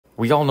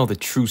We all know the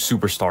true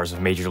superstars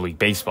of Major League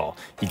Baseball.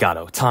 You got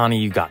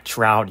Ohtani, you got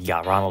Trout, you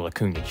got Ronald,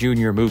 Acuña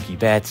Jr., Mookie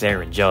Betts,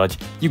 Aaron Judge.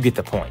 You get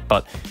the point,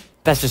 but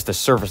that's just the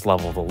surface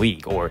level of the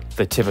league, or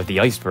the tip of the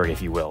iceberg,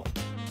 if you will.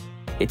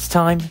 It's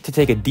time to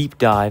take a deep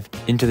dive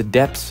into the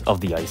depths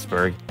of the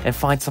iceberg and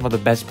find some of the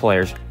best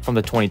players from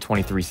the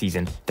 2023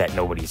 season that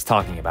nobody's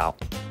talking about.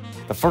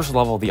 The first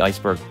level of the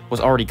iceberg was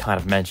already kind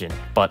of mentioned,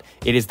 but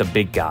it is the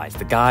big guys,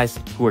 the guys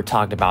who are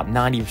talked about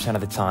 90%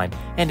 of the time,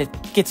 and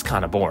it gets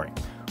kind of boring.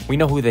 We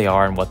know who they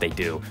are and what they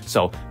do,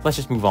 so let's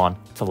just move on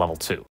to level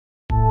 2.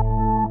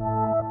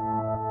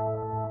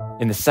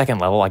 In the second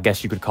level, I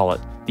guess you could call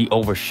it the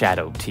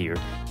overshadowed tier,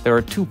 there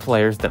are two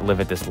players that live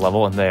at this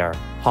level, and they are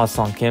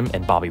Ha-Seong Kim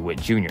and Bobby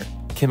Witt Jr.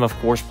 Kim, of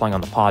course, playing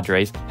on the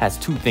Padres, has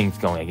two things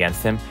going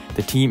against him.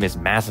 The team is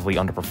massively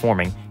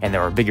underperforming, and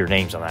there are bigger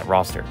names on that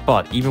roster.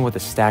 But even with a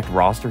stacked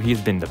roster, he has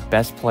been the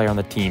best player on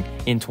the team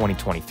in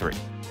 2023.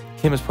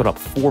 Kim has put up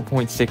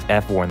 4.6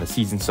 FWAR in the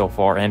season so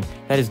far, and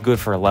that is good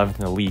for 11th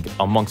in the league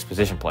amongst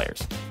position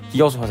players.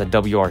 He also has a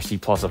WRC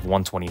plus of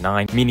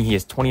 129, meaning he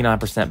is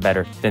 29%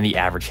 better than the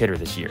average hitter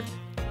this year.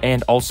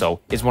 And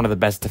also is one of the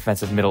best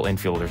defensive middle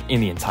infielders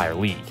in the entire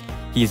league.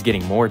 He is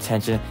getting more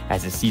attention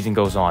as the season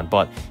goes on,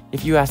 but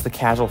if you ask the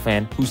casual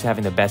fan who's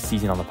having the best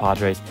season on the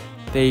Padres,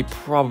 they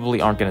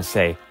probably aren't going to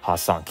say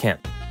Ha-Seong Kim.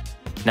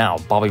 Now,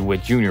 Bobby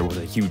Witt Jr. was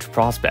a huge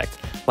prospect.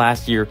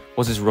 Last year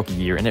was his rookie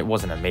year, and it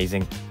wasn't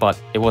amazing,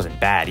 but it wasn't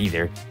bad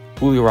either.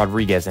 Julio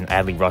Rodriguez and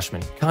Adley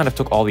Rutschman kind of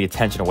took all the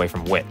attention away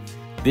from Witt.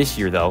 This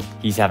year, though,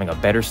 he's having a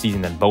better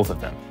season than both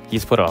of them.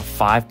 He's put up a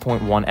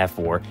 5.1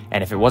 FWAR,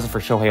 and if it wasn't for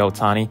Shohei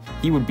Ohtani,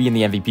 he would be in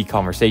the MVP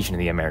conversation in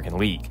the American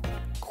League.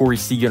 Corey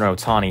Seager and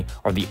Ohtani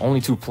are the only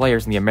two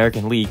players in the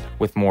American League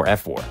with more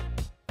FWAR.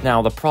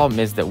 Now, the problem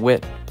is that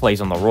Witt plays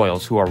on the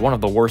Royals, who are one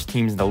of the worst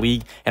teams in the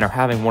league and are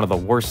having one of the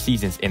worst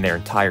seasons in their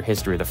entire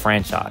history of the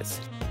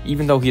franchise.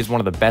 Even though he is one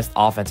of the best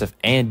offensive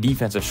and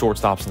defensive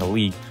shortstops in the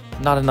league,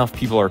 not enough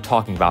people are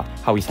talking about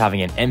how he's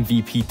having an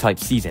MVP-type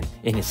season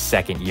in his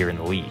second year in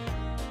the league.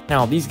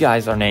 Now, these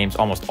guys are names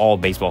almost all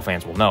baseball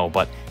fans will know,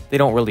 but they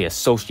don't really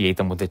associate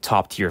them with the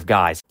top tier of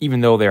guys,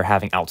 even though they're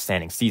having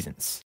outstanding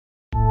seasons.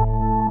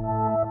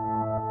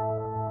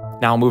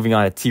 Now, moving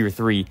on to Tier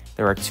 3,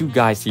 there are two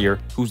guys here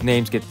whose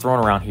names get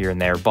thrown around here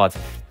and there, but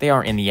they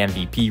aren't in the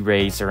MVP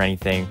race or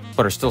anything,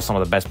 but are still some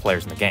of the best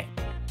players in the game.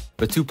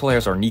 The two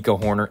players are Nico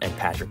Hoerner and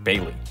Patrick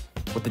Bailey.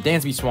 With the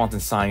Dansby Swanson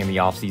signing in the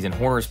offseason,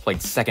 Hoerner has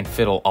played second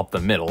fiddle up the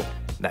middle.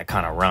 That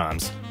kind of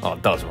rhymes. Well,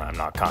 it does rhyme,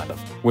 not kind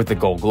of. With the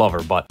Gold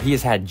Glover, but he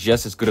has had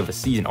just as good of a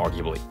season,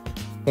 arguably.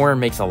 Hoerner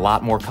makes a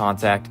lot more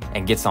contact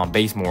and gets on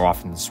base more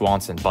often than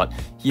Swanson, but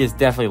he is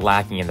definitely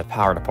lacking in the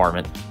power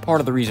department, part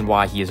of the reason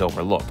why he is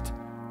overlooked.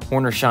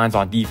 Hoerner shines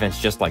on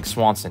defense just like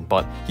Swanson,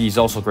 but he's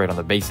also great on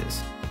the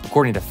bases.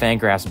 According to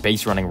Fangraphs,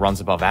 base running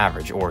runs above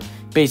average, or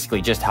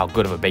basically just how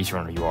good of a base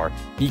runner you are.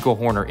 Nico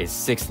Hoerner is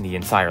 6th in the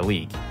entire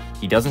league.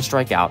 He doesn't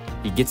strike out,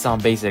 he gets on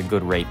base at a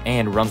good rate,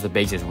 and runs the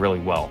bases really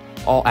well.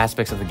 All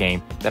aspects of the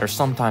game that are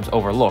sometimes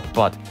overlooked,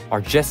 but are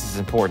just as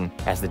important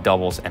as the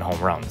doubles and home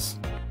runs.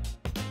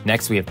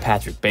 Next, we have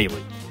Patrick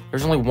Bailey.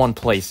 There's only one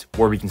place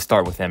where we can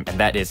start with him, and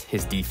that is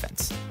his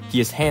defense. He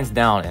is hands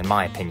down, in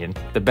my opinion,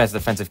 the best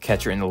defensive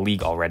catcher in the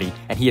league already,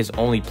 and he has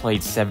only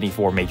played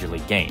 74 Major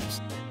League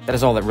games. That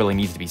is all that really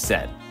needs to be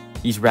said.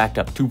 He's racked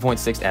up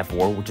 2.6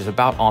 FWAR, which is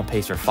about on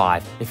pace for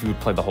 5 if he would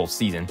play the whole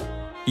season.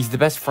 He's the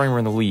best framer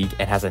in the league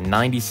and has a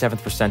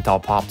 97th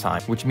percentile pop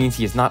time, which means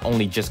he is not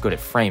only just good at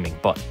framing,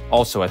 but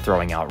also at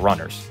throwing out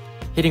runners.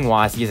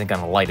 Hitting-wise, he isn't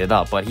going to light it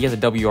up, but he has a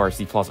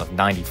WRC plus of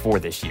 94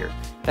 this year.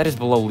 That is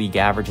below league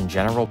average in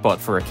general, but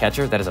for a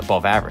catcher, that is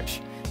above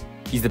average.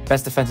 He's the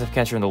best defensive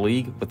catcher in the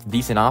league with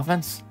decent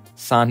offense?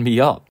 Sign me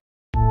up.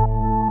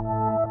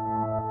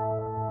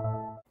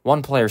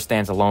 One player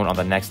stands alone on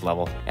the next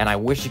level, and I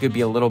wish he could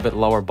be a little bit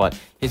lower, but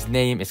his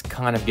name is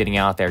kind of getting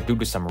out there due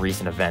to some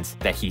recent events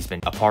that he's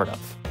been a part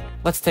of.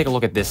 Let's take a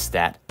look at this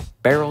stat,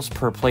 barrels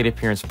per plate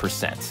appearance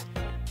percent.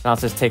 Now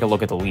let's just take a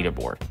look at the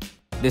leaderboard.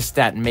 This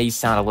stat may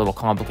sound a little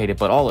complicated,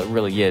 but all it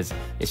really is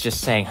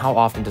just saying how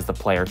often does the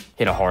player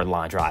hit a hard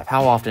line drive?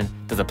 How often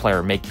does the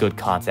player make good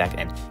contact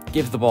and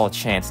gives the ball a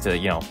chance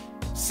to,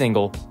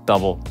 single,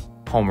 double,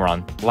 home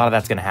run? A lot of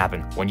that's going to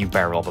happen when you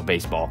barrel up a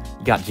baseball.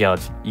 You got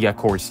Judge, you got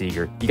Corey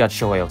Seager, you got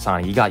Shohei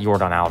Ohtani, you got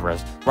Yordan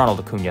Alvarez,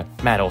 Ronald Acuña,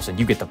 Matt Olson,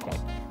 you get the point.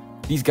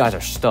 These guys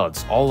are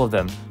studs, all of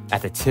them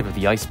at the tip of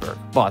the iceberg.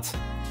 But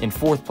in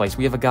 4th place,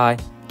 we have a guy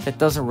that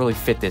doesn't really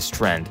fit this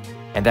trend,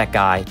 and that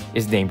guy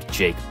is named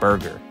Jake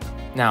Burger.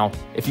 Now,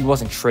 if he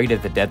wasn't traded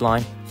at the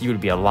deadline, he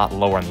would be a lot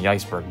lower on the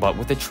iceberg, but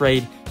with the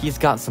trade, he's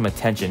gotten some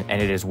attention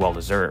and it is well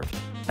deserved.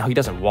 Now, he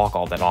doesn't walk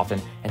all that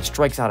often and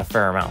strikes out a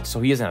fair amount,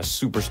 so he isn't a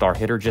superstar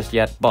hitter just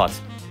yet, but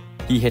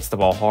he hits the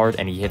ball hard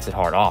and he hits it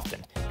hard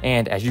often.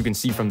 And as you can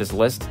see from this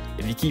list,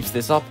 if he keeps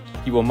this up,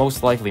 he will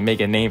most likely make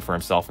a name for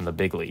himself in the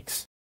big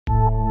leagues.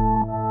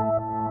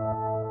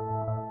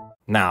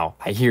 Now,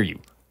 I hear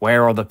you.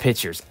 Where are the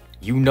pitchers?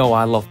 You know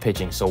I love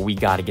pitching, so we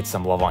gotta get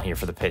some love on here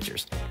for the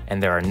pitchers.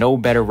 And there are no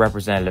better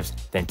representatives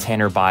than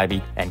Tanner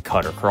Bybee and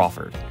Cutter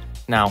Crawford.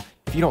 Now,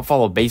 If you don't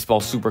follow baseball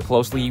super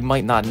closely, you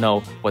might not know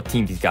what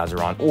team these guys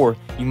are on, or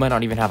you might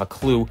not even have a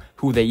clue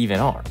who they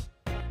even are.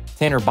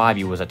 Tanner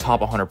Bybee was a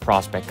top 100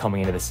 prospect coming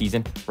into the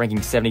season,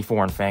 ranking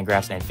 74 on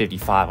Fangraphs and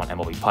 55 on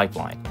MLB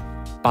Pipeline.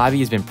 Bybee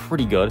has been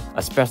pretty good,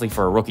 especially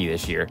for a rookie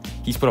this year.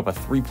 He's put up a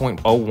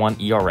 3.01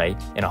 ERA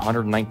in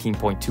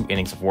 119.2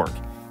 innings of work.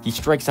 He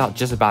strikes out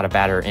just about a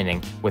batter an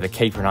inning with a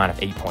K per 9 of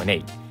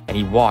 8.8, and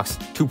he walks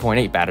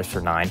 2.8 batters per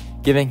 9,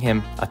 giving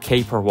him a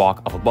K per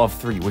walk of above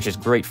 3, which is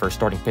great for a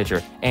starting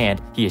pitcher,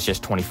 and he is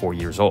just 24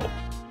 years old.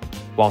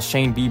 While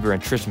Shane Bieber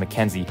and Tristan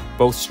McKenzie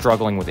both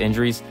struggling with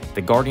injuries,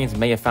 the Guardians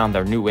may have found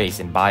their new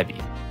ace in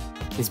Bybee.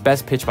 His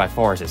best pitch by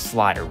far is his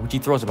slider, which he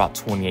throws about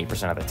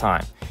 28% of the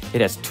time. It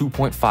has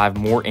 2.5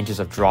 more inches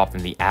of drop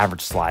than the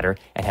average slider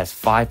and has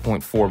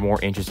 5.4 more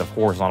inches of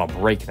horizontal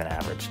break than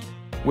average,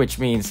 which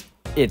means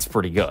it's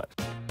pretty good.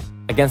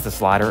 Against the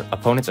slider,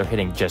 opponents are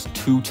hitting just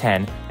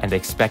 210 and the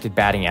expected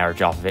batting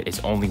average off of it is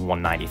only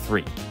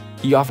 193.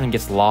 He often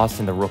gets lost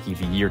in the Rookie of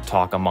the Year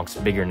talk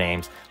amongst bigger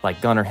names like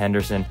Gunnar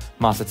Henderson,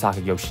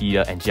 Masataka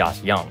Yoshida, and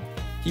Josh Young.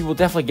 He will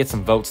definitely get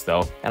some votes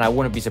though, and I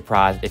wouldn't be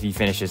surprised if he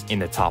finishes in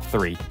the top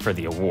 3 for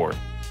the award.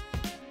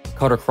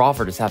 Cutter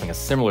Crawford is having a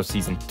similar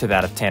season to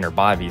that of Tanner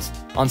Bybee's.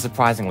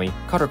 Unsurprisingly,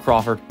 Cutter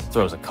Crawford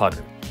throws a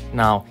cutter.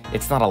 Now,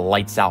 it's not a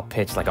lights-out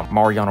pitch like a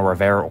Mariano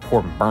Rivera or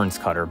Corbin Burns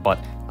cutter, but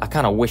I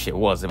kind of wish it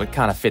was. It would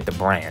kind of fit the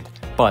brand.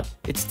 But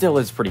it still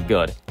is pretty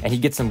good, and he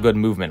gets some good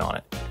movement on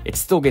it. It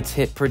still gets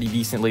hit pretty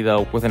decently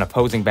though, with an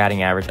opposing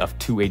batting average of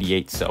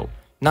 288, so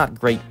not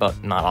great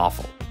but not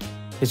awful.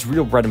 His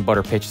real bread and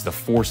butter pitch is the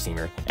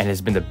four-seamer, and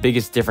has been the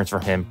biggest difference for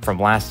him from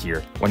last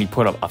year when he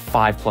put up a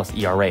 5+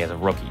 ERA as a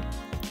rookie.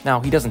 Now,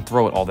 he doesn't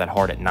throw it all that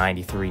hard at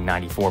 93,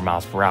 94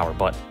 miles per hour,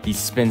 but he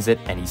spins it,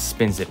 and he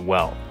spins it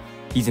well.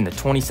 He's in the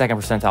 22nd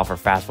percentile for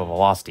fastball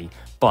velocity,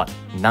 but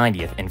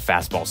 90th in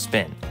fastball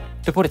spin.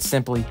 To put it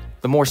simply,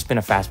 the more spin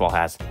a fastball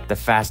has, the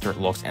faster it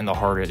looks and the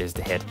harder it is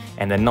to hit,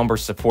 and the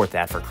numbers support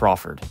that for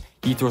Crawford.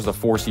 He throws the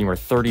four-seamer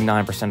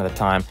 39% of the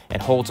time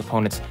and holds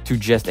opponents to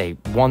just a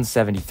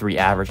 173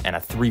 average and a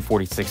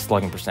 346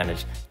 slugging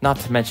percentage, not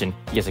to mention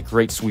he has a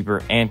great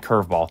sweeper and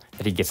curveball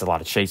that he gets a lot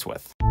of chase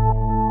with.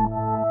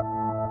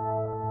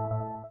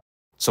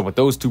 So with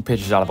those two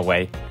pitchers out of the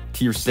way,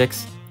 Tier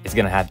 6 is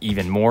going to have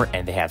even more,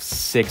 and they have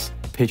 6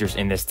 pitchers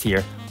in this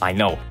tier. I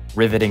know,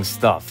 riveting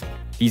stuff.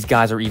 These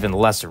guys are even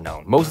lesser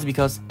known, mostly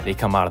because they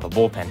come out of the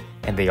bullpen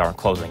and they aren't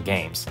closing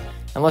games.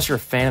 Unless you're a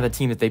fan of the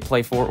team that they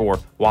play for or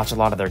watch a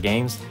lot of their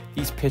games,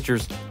 these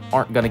pitchers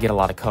aren't going to get a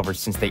lot of coverage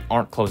since they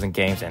aren't closing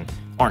games and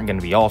aren't going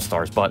to be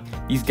all-stars, but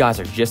these guys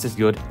are just as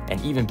good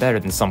and even better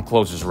than some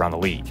closers around the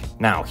league.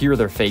 Now, here are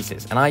their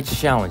faces, and I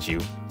challenge you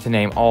to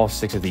name all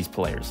 6 of these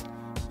players.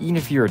 Even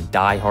if you're a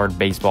die-hard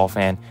baseball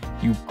fan,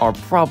 you are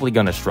probably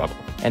going to struggle,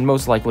 and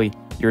most likely,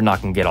 you're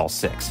not going to get all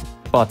 6.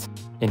 But,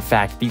 in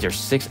fact, these are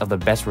 6 of the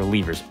best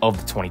relievers of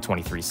the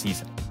 2023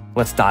 season.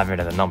 Let's dive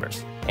into the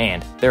numbers.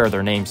 And there are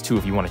their names too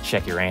if you want to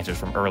check your answers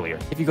from earlier.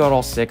 If you got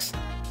all 6,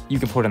 you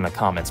can put in the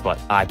comments, but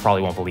I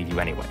probably won't believe you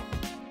anyway.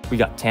 We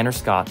got Tanner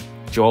Scott,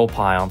 Joel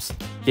Payamps,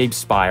 Gabe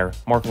Speier,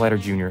 Mark Leiter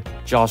Jr.,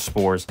 Josh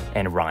Sborz,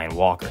 and Ryan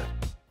Walker.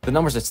 The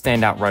numbers that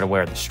stand out right away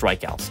are the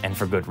strikeouts, and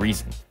for good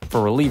reason. For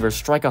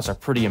relievers, strikeouts are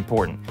pretty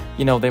important.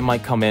 You know, they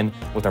might come in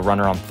with a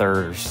runner on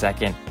third or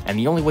second, and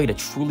the only way to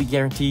truly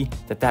guarantee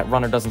that that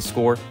runner doesn't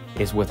score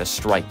is with a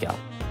strikeout.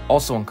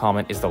 Also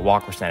uncommon is the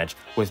walk percentage,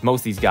 with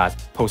most of these guys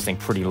posting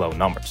pretty low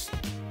numbers.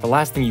 The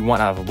last thing you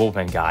want out of a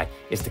bullpen guy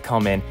is to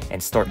come in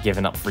and start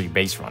giving up free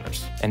base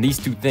runners. And these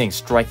two things,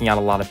 striking out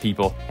a lot of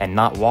people and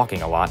not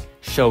walking a lot,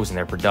 shows in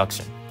their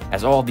production,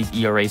 as all of these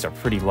ERAs are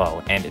pretty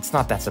low, and it's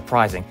not that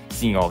surprising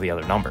seeing all the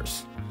other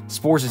numbers.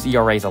 Sborz'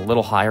 ERA is a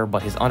little higher,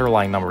 but his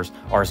underlying numbers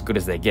are as good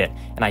as they get,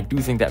 and I do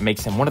think that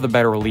makes him one of the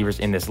better relievers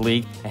in this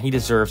league, and he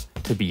deserves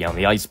to be on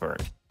the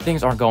Iceberg.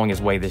 Things aren't going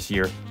his way this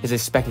year. His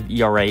expected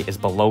ERA is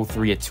below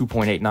 3 at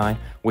 2.89,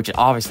 which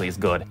obviously is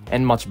good,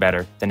 and much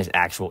better than his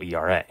actual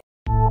ERA.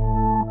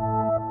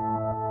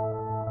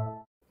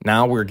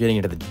 Now we're getting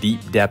into the deep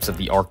depths of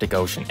the Arctic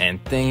Ocean,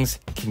 and things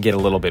can get a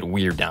little bit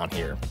weird down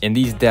here. In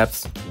these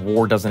depths,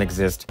 WAR doesn't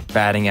exist,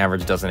 batting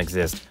average doesn't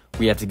exist.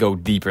 We have to go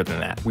deeper than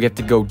that. We have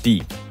to go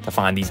deep to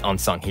find these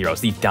unsung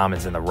heroes, these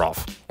diamonds in the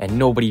rough. And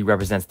nobody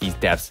represents these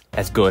depths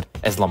as good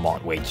as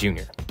Lamont Wade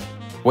Jr.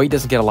 Wade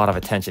doesn't get a lot of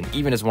attention,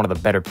 even as one of the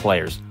better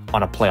players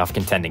on a playoff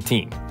contending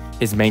team.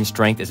 His main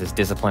strength is his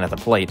discipline at the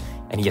plate,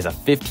 and he has a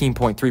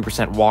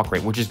 15.3% walk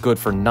rate, which is good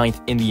for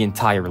 9th in the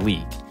entire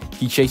league.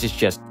 He chases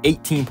just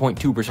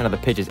 18.2% of the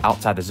pitches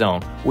outside the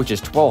zone, which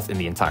is 12th in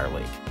the entire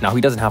league. Now,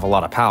 he doesn't have a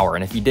lot of power,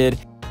 and if he did,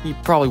 he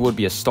probably would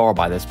be a star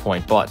by this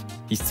point, but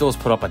he still has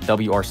put up a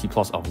WRC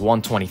plus of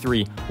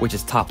 123, which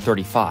is top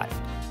 35.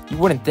 You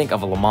wouldn't think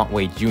of a Lamont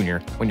Wade Jr.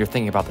 when you're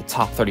thinking about the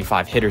top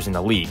 35 hitters in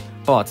the league,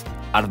 but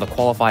out of the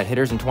qualified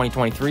hitters in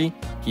 2023,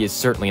 he is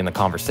certainly in the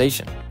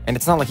conversation. And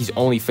it's not like he's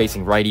only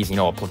facing righties, you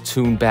know, a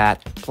platoon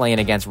bat, playing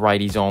against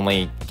righties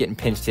only, getting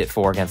pinched hit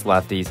for against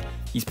lefties.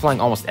 He's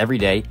playing almost every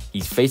day,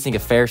 he's facing a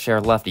fair share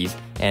of lefties,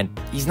 and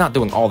he's not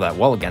doing all that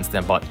well against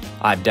them, but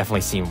I've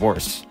definitely seen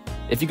worse.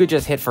 If you could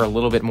just hit for a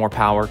little bit more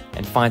power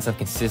and find some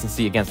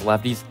consistency against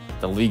lefties,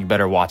 the league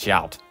better watch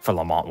out for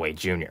Lamont Wade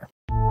Jr.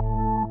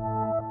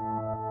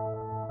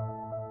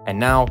 And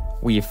now,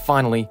 we have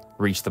finally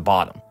reached the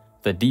bottom,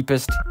 the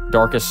deepest,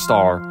 darkest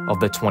star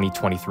of the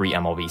 2023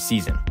 MLB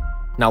season.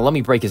 Now let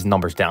me break his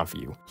numbers down for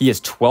you. He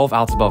is 12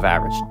 outs above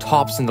average,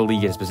 tops in the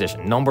league at his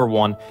position,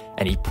 #1,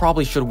 and he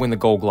probably should win the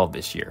Gold Glove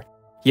this year.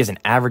 He has an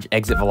average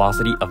exit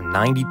velocity of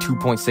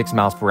 92.6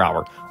 miles per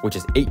hour, which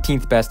is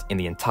 18th best in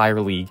the entire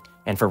league.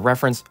 And for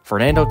reference,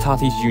 Fernando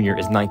Tatis Jr.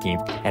 is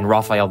 19th and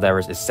Rafael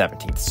Devers is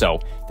 17th, so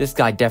this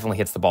guy definitely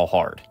hits the ball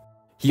hard.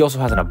 He also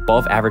has an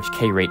above average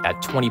K rate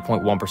at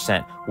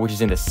 20.1%, which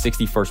is in the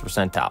 61st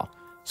percentile.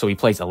 So he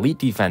plays elite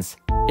defense,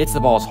 hits the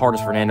ball as hard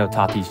as Fernando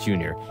Tatis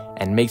Jr.,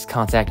 and makes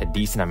contact a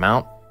decent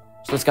amount.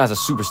 So this guy's a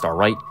superstar,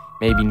 right?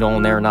 Maybe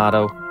Nolan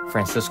Arenado,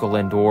 Francisco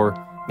Lindor,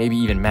 maybe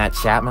even Matt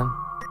Chapman?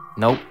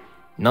 Nope,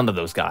 none of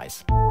those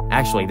guys.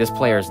 Actually, this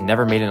player has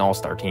never made an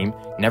All-Star team,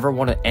 never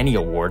won any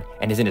award,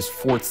 and is in his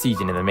 4th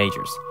season in the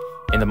majors.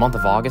 In the month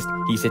of August,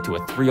 he's hit to a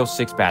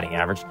 .306 batting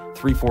average,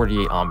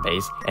 .348 on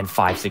base, and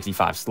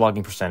 .565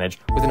 slugging percentage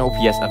with an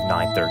OPS of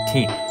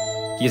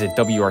 .913. He has a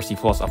WRC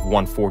plus of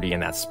 140 in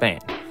that span.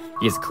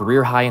 He has a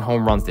career high in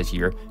home runs this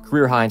year,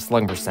 career high in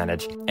slugging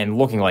percentage, and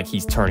looking like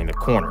he's turning the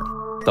corner.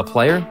 The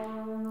player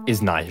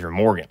is Nyjer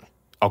Morgan.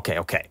 Okay,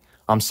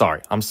 I'm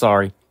sorry.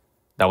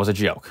 That was a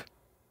joke.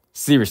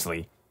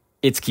 Seriously,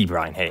 it's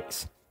Ke'Bryan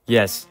Hayes.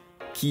 Yes,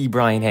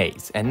 Ke'Bryan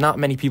Hayes, and not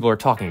many people are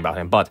talking about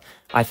him, but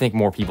I think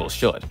more people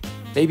should.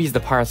 Maybe as the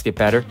Pirates get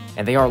better,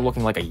 and they are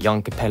looking like a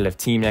young competitive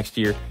team next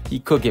year, he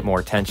could get more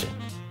attention.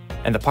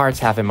 And the Pirates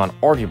have him on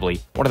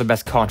arguably one of the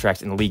best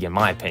contracts in the league in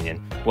my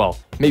opinion. Well,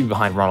 maybe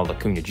behind Ronald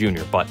Acuña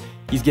Jr., but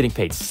he's getting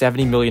paid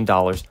 $70 million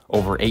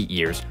over 8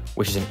 years,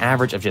 which is an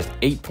average of just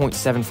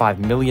 $8.75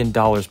 million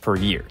per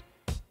year.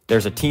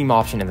 There's a team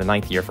option in the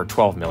 9th year for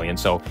 $12 million,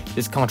 so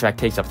this contract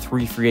takes up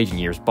 3 free agent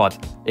years, but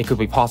it could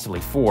be possibly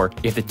 4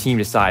 if the team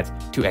decides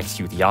to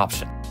execute the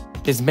option.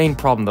 His main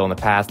problem though in the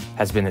past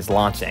has been his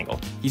launch angle.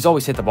 He's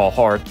always hit the ball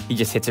hard, he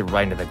just hits it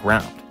right into the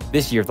ground.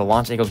 This year, the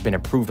launch angle's been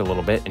improved a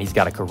little bit, and he's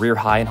got a career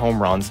high in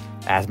home runs,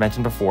 as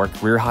mentioned before,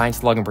 career high in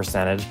slugging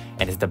percentage,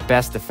 and is the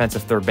best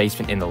defensive third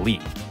baseman in the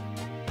league.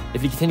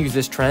 If he continues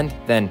this trend,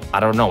 then, I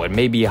don't know, it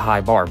may be a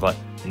high bar, but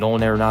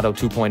Nolan Arenado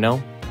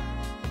 2.0?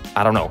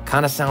 I don't know,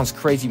 kinda sounds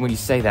crazy when you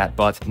say that,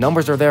 but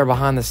numbers are there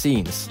behind the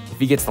scenes. If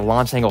he gets the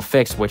launch angle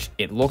fixed, which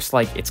it looks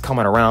like it's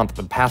coming around,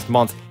 the past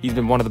month, he's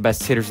been one of the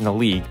best hitters in the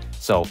league,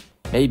 so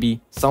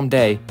maybe,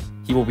 someday,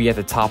 he will be at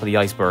the top of the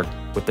iceberg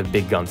with the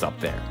big guns up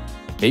there.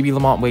 Maybe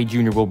Lamont Wade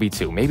Jr. will be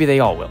too. Maybe they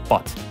all will.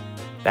 But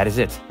that is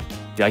it.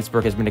 The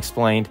iceberg has been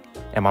explained,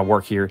 and my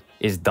work here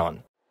is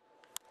done.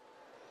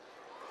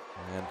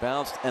 And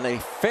bounced, and a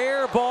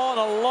fair ball, and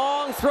a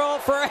long throw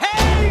for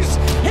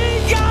Hayes!